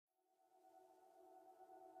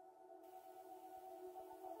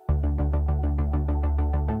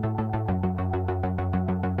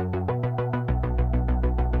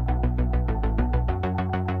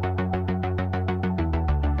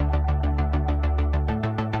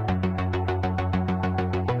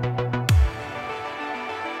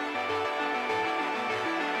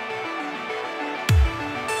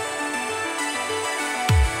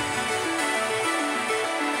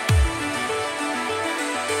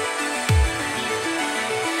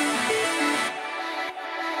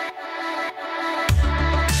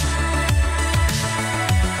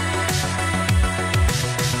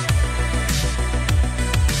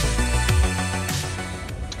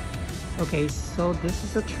Okay, so this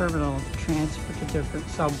is a terminal to transfer to different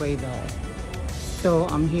subway though. So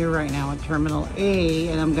I'm here right now at Terminal A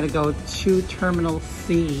and I'm gonna go to Terminal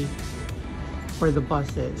C for the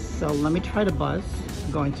buses. So let me try the bus.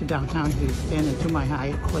 I'm going to downtown Houston and to my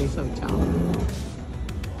Hyatt Place Hotel.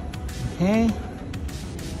 Okay,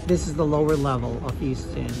 this is the lower level of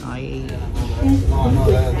Houston, IE.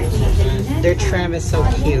 Their tram is so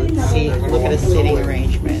cute. See, look at the seating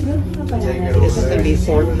arrangement. This is gonna be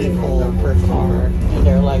 4 people per car. And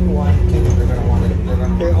they're like 1, 2,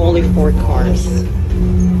 there are only 4 cars.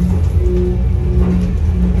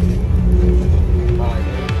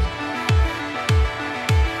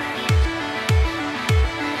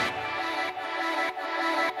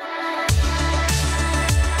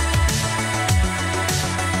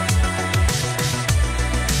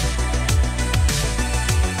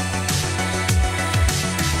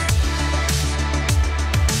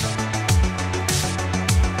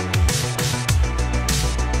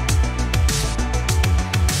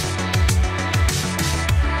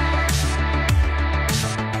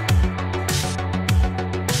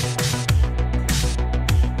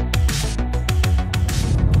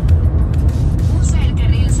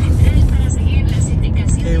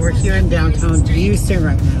 Here in downtown Houston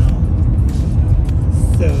right now.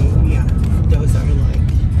 So yeah, those are like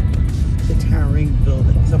the towering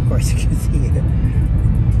buildings. Of course you can see it.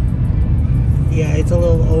 Yeah, it's a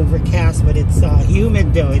little overcast, but it's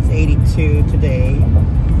humid though. It's 82 today.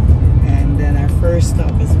 And then our first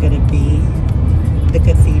stop is gonna be the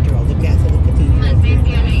cathedral, the Catholic Cathedral. And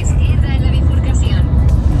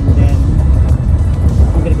then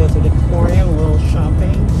I'm gonna go to the Aquarium, a little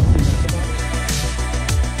shopping.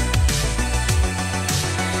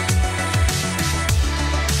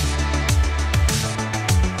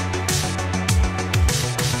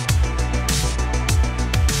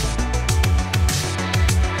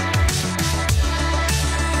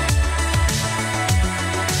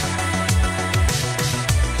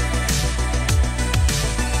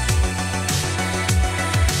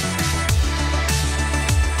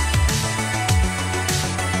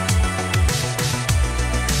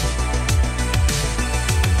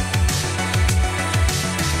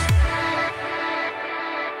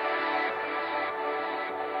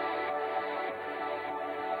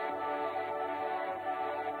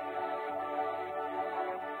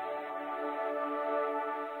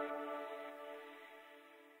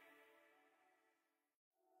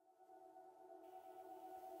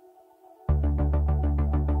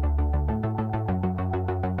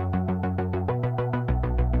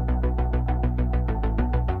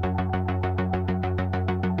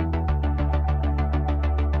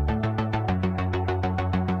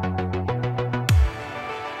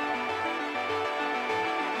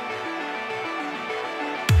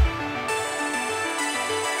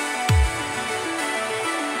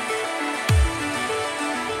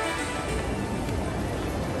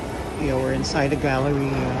 Yeah, we're inside the Galleria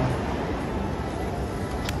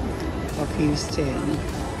of Houston.